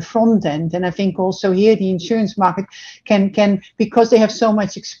end and the front end. And I think also here the insurance market can because they have so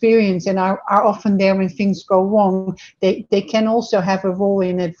much experience and are often there when things go wrong, they can also have a role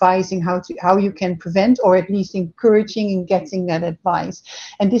in advising how you can prevent, or at least encouraging and getting that advice.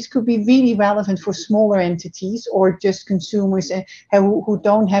 And this could be really relevant for smaller entities or just consumers who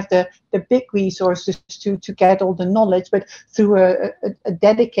don't have the big resources to get all the knowledge, but through a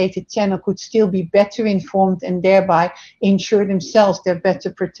dedicated channel could still be better informed and thereby ensure themselves they're better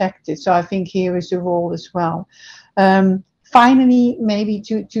protected. So I think here is a role as well. Finally, maybe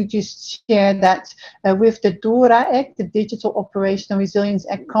to just share that with the DORA Act, the Digital Operational Resilience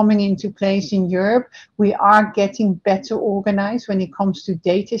Act coming into place in Europe, we are getting better organized when it comes to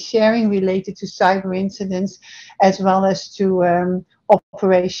data sharing related to cyber incidents, as well as to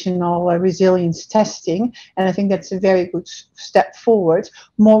operational resilience testing. And I think that's a very good step forward.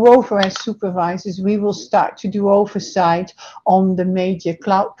 Moreover, as supervisors, we will start to do oversight on the major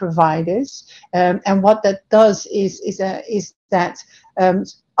cloud providers. And what that does is that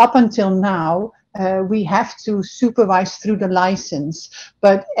up until now, we have to supervise through the license,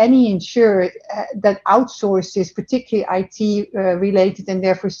 but any insurer that outsources, particularly IT related and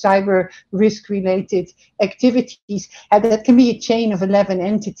therefore cyber risk related activities, that can be a chain of 11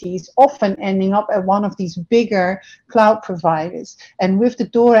 entities, often ending up at one of these bigger cloud providers. And with the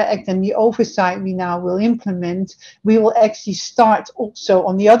DORA Act and the oversight we now will implement, we will actually start also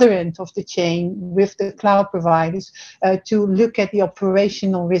on the other end of the chain with the cloud providers to look at the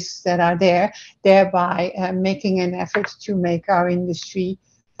operational risks that are there, thereby making an effort to make our industry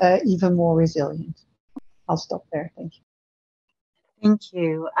even more resilient. I'll stop there. Thank you. Thank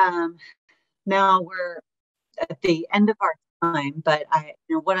you. Now we're at the end of our time, but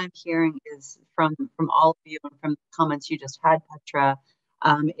what I'm hearing is from all of you and from the comments you just had, Petra,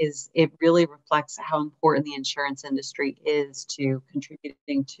 is it really reflects how important the insurance industry is to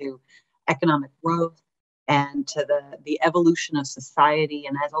contributing to economic growth and to the evolution of society.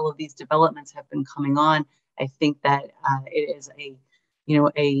 And as all of these developments have been coming on, I think that it is a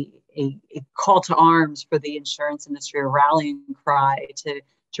call to arms for the insurance industry, a rallying cry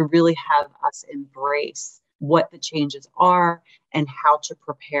to really have us embrace what the changes are and how to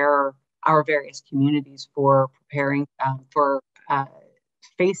prepare our various communities for preparing for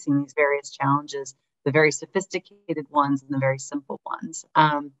facing these various challenges, the very sophisticated ones and the very simple ones.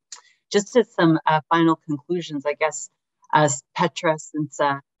 Just as some final conclusions, I guess, Petra, since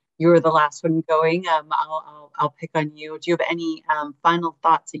you're the last one going, I'll pick on you. Do you have any final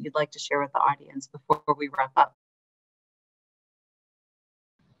thoughts that you'd like to share with the audience before we wrap up?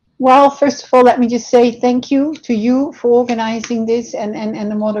 Well, first of all, let me just say thank you to you for organizing this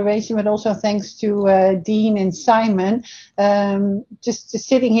and the moderation, but also thanks to Dean and Simon. Just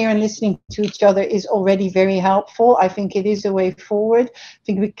sitting here and listening to each other is already very helpful. I think it is a way forward. I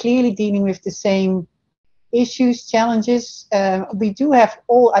think we're clearly dealing with the same issues, challenges. We do have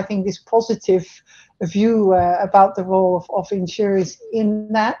all, I think, this positive view about the role of insurers in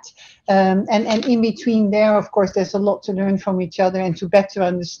that. And in between there, of course, there's a lot to learn from each other and to better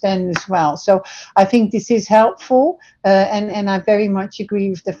understand as well. So I think this is helpful. And I very much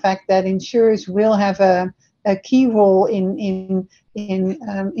agree with the fact that insurers will have a key role in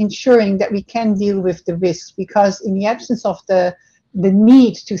ensuring that we can deal with the risks, because in the absence of the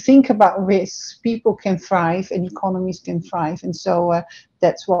need to think about risks, people can thrive and economies can thrive. And so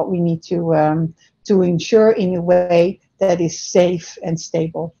that's what we need to ensure in a way that is safe and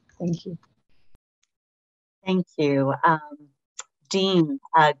stable. Thank you. Thank you. Dean,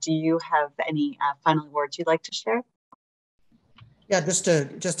 do you have any final words you'd like to share? Yeah, just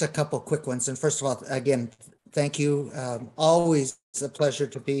a couple quick ones. And first of all, again, thank you. Always a pleasure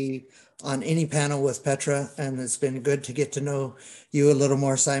to be on any panel with Petra, and it's been good to get to know you a little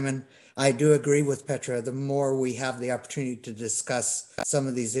more, Simon. I do agree with Petra. The more we have the opportunity to discuss some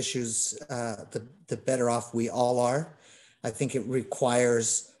of these issues, the better off we all are. I think it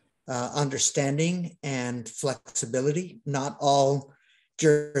requires understanding and flexibility. Not all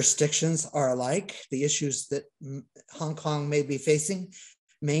jurisdictions are alike. The issues that Hong Kong may be facing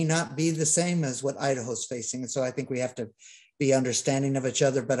may not be the same as what Idaho's facing. And so I think we have to be understanding of each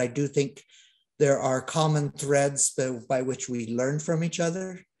other, but I do think there are common threads by which we learn from each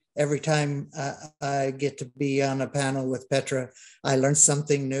other. Every time I get to be on a panel with Petra, I learn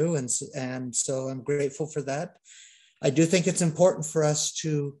something new, and so I'm grateful for that. I do think it's important for us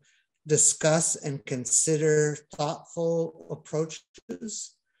to discuss and consider thoughtful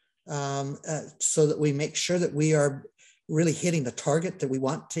approaches so that we make sure that we are really hitting the target that we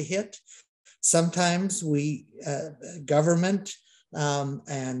want to hit. Sometimes we, government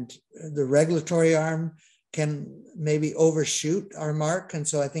and the regulatory arm can maybe overshoot our mark. And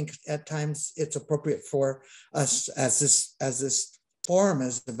so I think at times it's appropriate for us, as this forum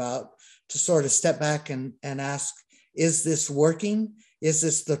is about, to sort of step back and ask, is this working? Is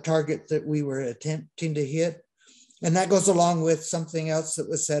this the target that we were attempting to hit? And that goes along with something else that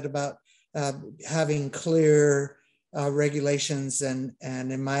was said about having clear regulations, and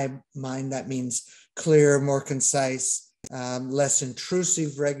in my mind, that means clear, more concise, less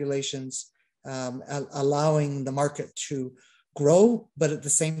intrusive regulations, allowing the market to grow, but at the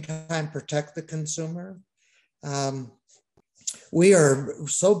same time protect the consumer. We are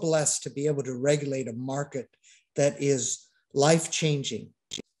so blessed to be able to regulate a market that is life-changing.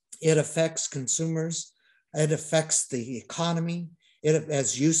 It affects consumers. It affects the economy. It,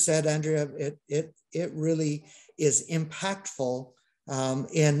 as you said, Andrea, it really is impactful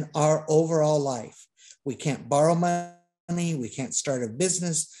in our overall life. We can't borrow money. We can't start a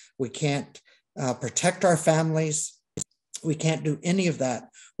business. We can't protect our families. We can't do any of that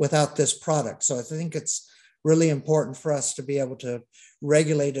without this product. So I think it's really important for us to be able to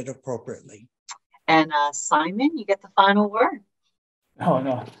regulate it appropriately. And Simon, you get the final word. Oh,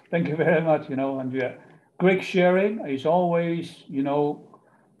 no, thank you very much, Andrea. Great sharing. It's always,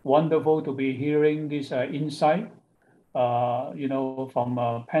 wonderful to be hearing this insight, from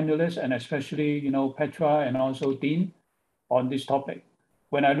panelists, and especially, Petra and also Dean on this topic.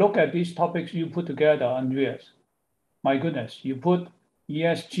 When I look at these topics you put together, Andreas, my goodness, you put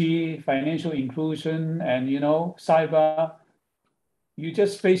ESG, financial inclusion, and, cyber. You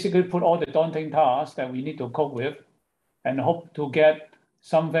just basically put all the daunting tasks that we need to cope with and hope to get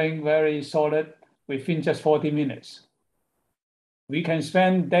something very solid within just 40 minutes. We can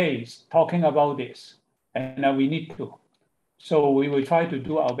spend days talking about this, and we need to. So we will try to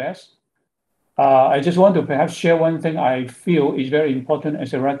do our best. I just want to perhaps share one thing I feel is very important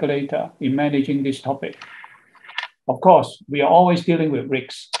as a regulator in managing this topic. Of course, we are always dealing with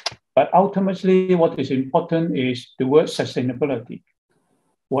risks, but ultimately what is important is the word sustainability.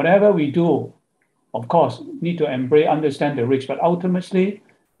 Whatever we do, of course, need to embrace, understand the risks, but ultimately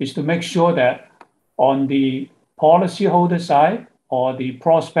is to make sure that on the policyholder side or the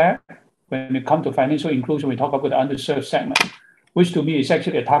prospect, when it comes to financial inclusion, we talk about the underserved segment. which to me is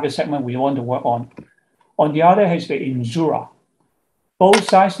actually a target segment we want to work on. On the other hand, is the insurer. Both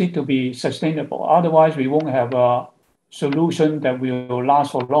sides need to be sustainable. Otherwise, we won't have a solution that will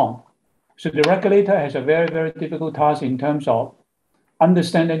last for long. So the regulator has a very, very difficult task in terms of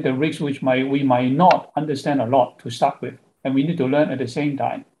understanding the risks which we might not understand a lot to start with, and we need to learn at the same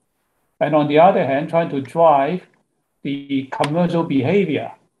time. And on the other hand, trying to drive the commercial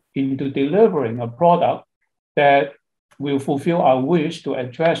behavior into delivering a product that will fulfill our wish to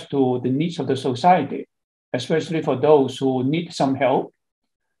address to the needs of the society, especially for those who need some help,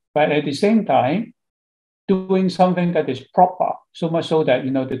 but at the same time, doing something that is proper, so much so that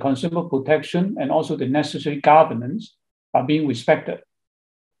the consumer protection and also the necessary governance are being respected.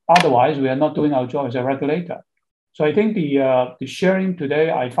 Otherwise, we are not doing our job as a regulator. So I think the sharing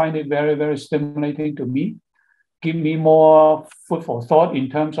today, I find it very, very stimulating to me. Give me more food for thought in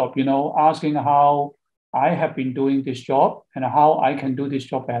terms of asking how I have been doing this job and how I can do this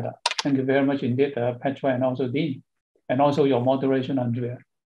job better. Thank you very much indeed, Petra and also Dean, and also your moderation, Andrea.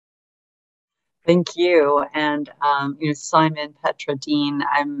 Thank you. And Simon, Petra, Dean,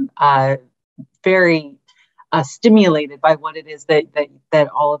 I'm very stimulated by what it is that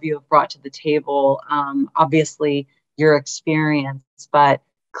all of you have brought to the table. Obviously, your experience, but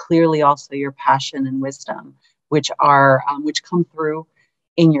clearly also your passion and wisdom, which come through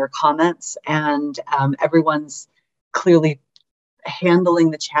in your comments, and everyone's clearly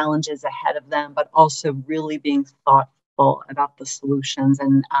handling the challenges ahead of them, but also really being thoughtful about the solutions.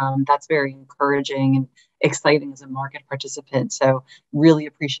 And that's very encouraging and exciting as a market participant. So really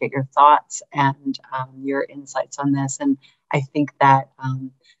appreciate your thoughts and your insights on this. And I think that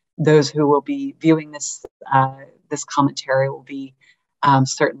those who will be viewing this commentary will be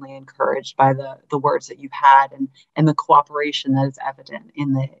certainly encouraged by the words that you've had and the cooperation that is evident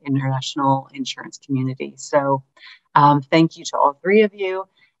in the international insurance community. So thank you to all three of you,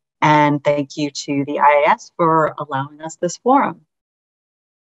 and thank you to the IIS for allowing us this forum.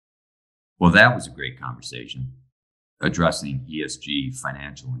 Well, that was a great conversation addressing ESG,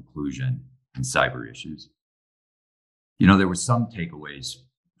 financial inclusion, and cyber issues. There were some takeaways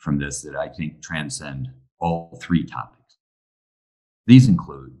from this that I think transcend all three topics. These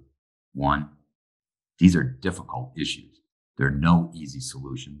include, one, these are difficult issues. There are no easy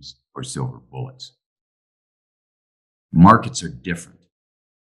solutions or silver bullets. Markets are different.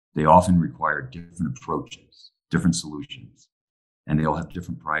 They often require different approaches, different solutions, and they all have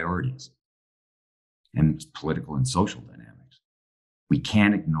different priorities and political and social dynamics. We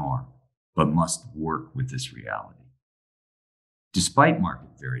can't ignore, but must work with this reality. Despite market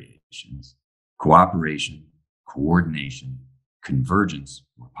variations, cooperation, coordination, convergence,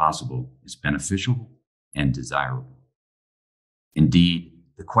 where possible, is beneficial and desirable. Indeed,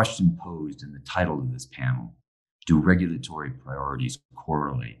 the question posed in the title of this panel, do regulatory priorities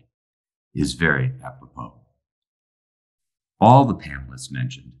correlate, is very apropos. All the panelists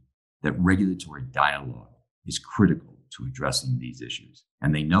mentioned that regulatory dialogue is critical to addressing these issues,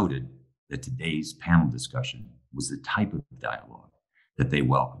 and they noted that today's panel discussion was the type of dialogue that they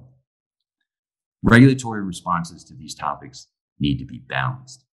welcomed. Regulatory responses to these topics need to be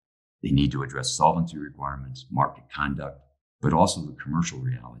balanced. They need to address solvency requirements, market conduct, but also the commercial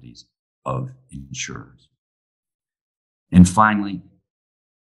realities of insurers. And finally,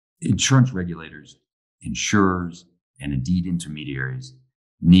 insurance regulators, insurers, and indeed intermediaries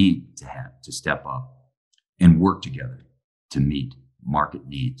need to step up and work together to meet market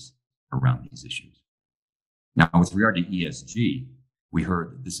needs around these issues. Now, with regard to ESG, we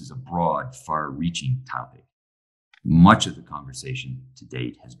heard that this is a broad, far-reaching topic. Much of the conversation to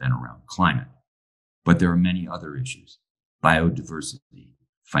date has been around climate, but there are many other issues: biodiversity,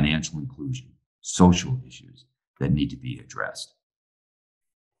 financial inclusion, social issues that need to be addressed.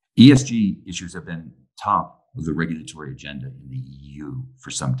 ESG issues have been top of the regulatory agenda in the EU for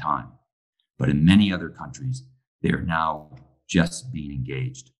some time, but in many other countries, they are now just being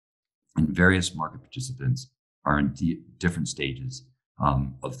engaged, and various market participants are in different stages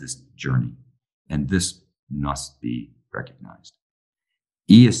of this journey, and this must be recognized.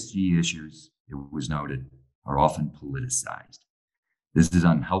 ESG issues, it was noted, are often politicized. This is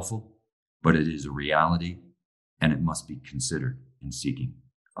unhelpful, but it is a reality, and it must be considered in seeking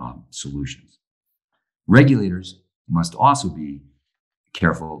solutions. Regulators must also be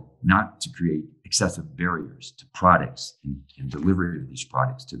careful not to create excessive barriers to products and delivery of these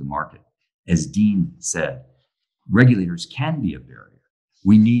products to the market. As Dean said, regulators can be a barrier.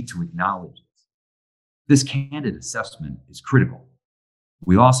 We need to acknowledge this. This candid assessment is critical.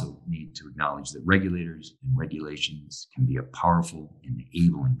 We also need to acknowledge that regulators and regulations can be a powerful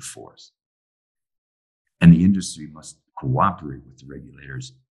enabling force. And the industry must cooperate with the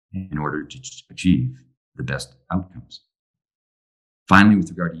regulators in order to achieve the best outcomes. Finally, with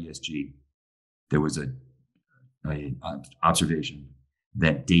regard to ESG, there was an observation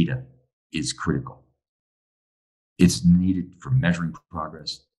that data is critical. It's needed for measuring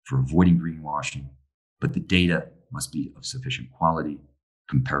progress, for avoiding greenwashing, but the data must be of sufficient quality,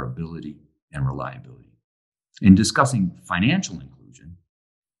 comparability, and reliability. In discussing financial inclusion,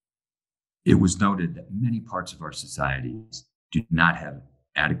 it was noted that many parts of our societies do not have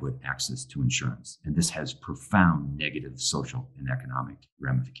adequate access to insurance, and this has profound negative social and economic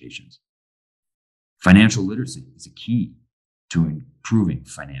ramifications. Financial literacy is a key to improving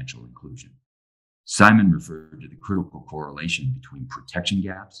financial inclusion. Simon referred to the critical correlation between protection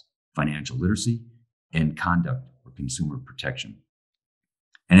gaps, financial literacy, and conduct or consumer protection.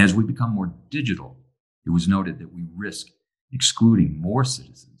 And as we become more digital, it was noted that we risk excluding more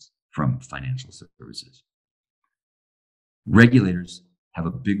citizens from financial services. Regulators have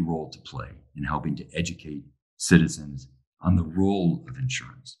a big role to play in helping to educate citizens on the role of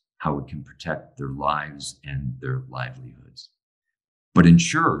insurance, how it can protect their lives and their livelihoods. But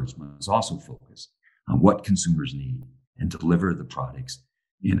insurers must also focus on what consumers need and deliver the products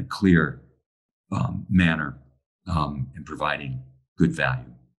in a clear manner and providing good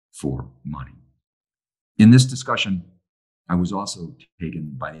value for money. In this discussion, I was also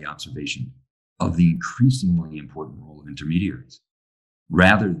taken by the observation of the increasingly important role of intermediaries,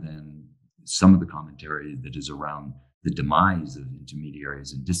 rather than some of the commentary that is around the demise of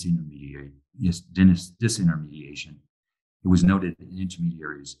intermediaries and disintermediation. It was noted that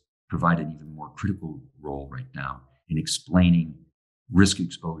intermediaries provide an even more critical role right now in explaining risk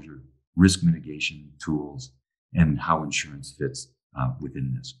exposure, risk mitigation tools, and how insurance fits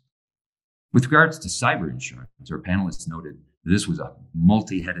within this. With regards to cyber insurance, our panelists noted that this was a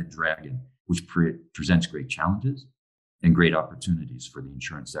multi-headed dragon, which presents great challenges and great opportunities for the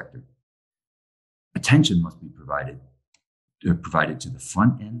insurance sector. Attention must be provided to the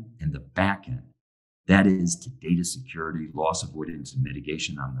front end and the back end. That is to data security, loss avoidance and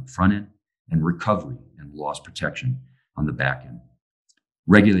mitigation on the front end, and recovery and loss protection on the back end.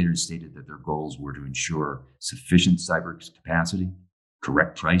 Regulators stated that their goals were to ensure sufficient cyber capacity,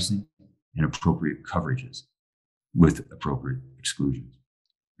 correct pricing, and appropriate coverages with appropriate exclusions.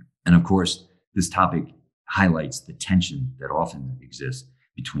 And of course, this topic highlights the tension that often exists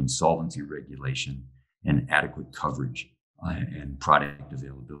between solvency regulation and adequate coverage and product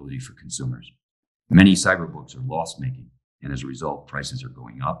availability for consumers. Many cyber books are loss-making, and as a result, prices are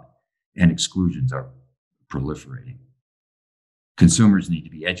going up and exclusions are proliferating. Consumers need to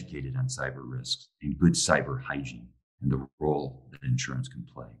be educated on cyber risks and good cyber hygiene and the role that insurance can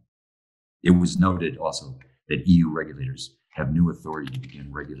play. It was noted also that EU regulators have new authority to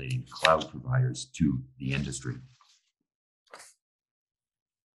begin regulating cloud providers to the industry.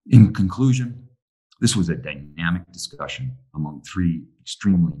 In conclusion, this was a dynamic discussion among three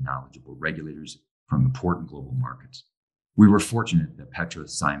extremely knowledgeable regulators from important global markets. We were fortunate that Petra,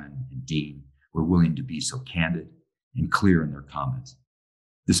 Simon, and Dean were willing to be so candid and clear in their comments.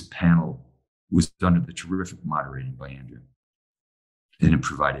 This panel was under the terrific moderating by Andrea, and it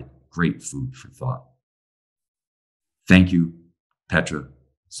provided great food for thought. Thank you, Petra,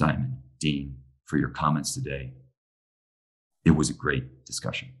 Simon, Dean, for your comments today. It was a great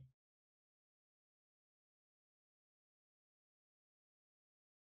discussion.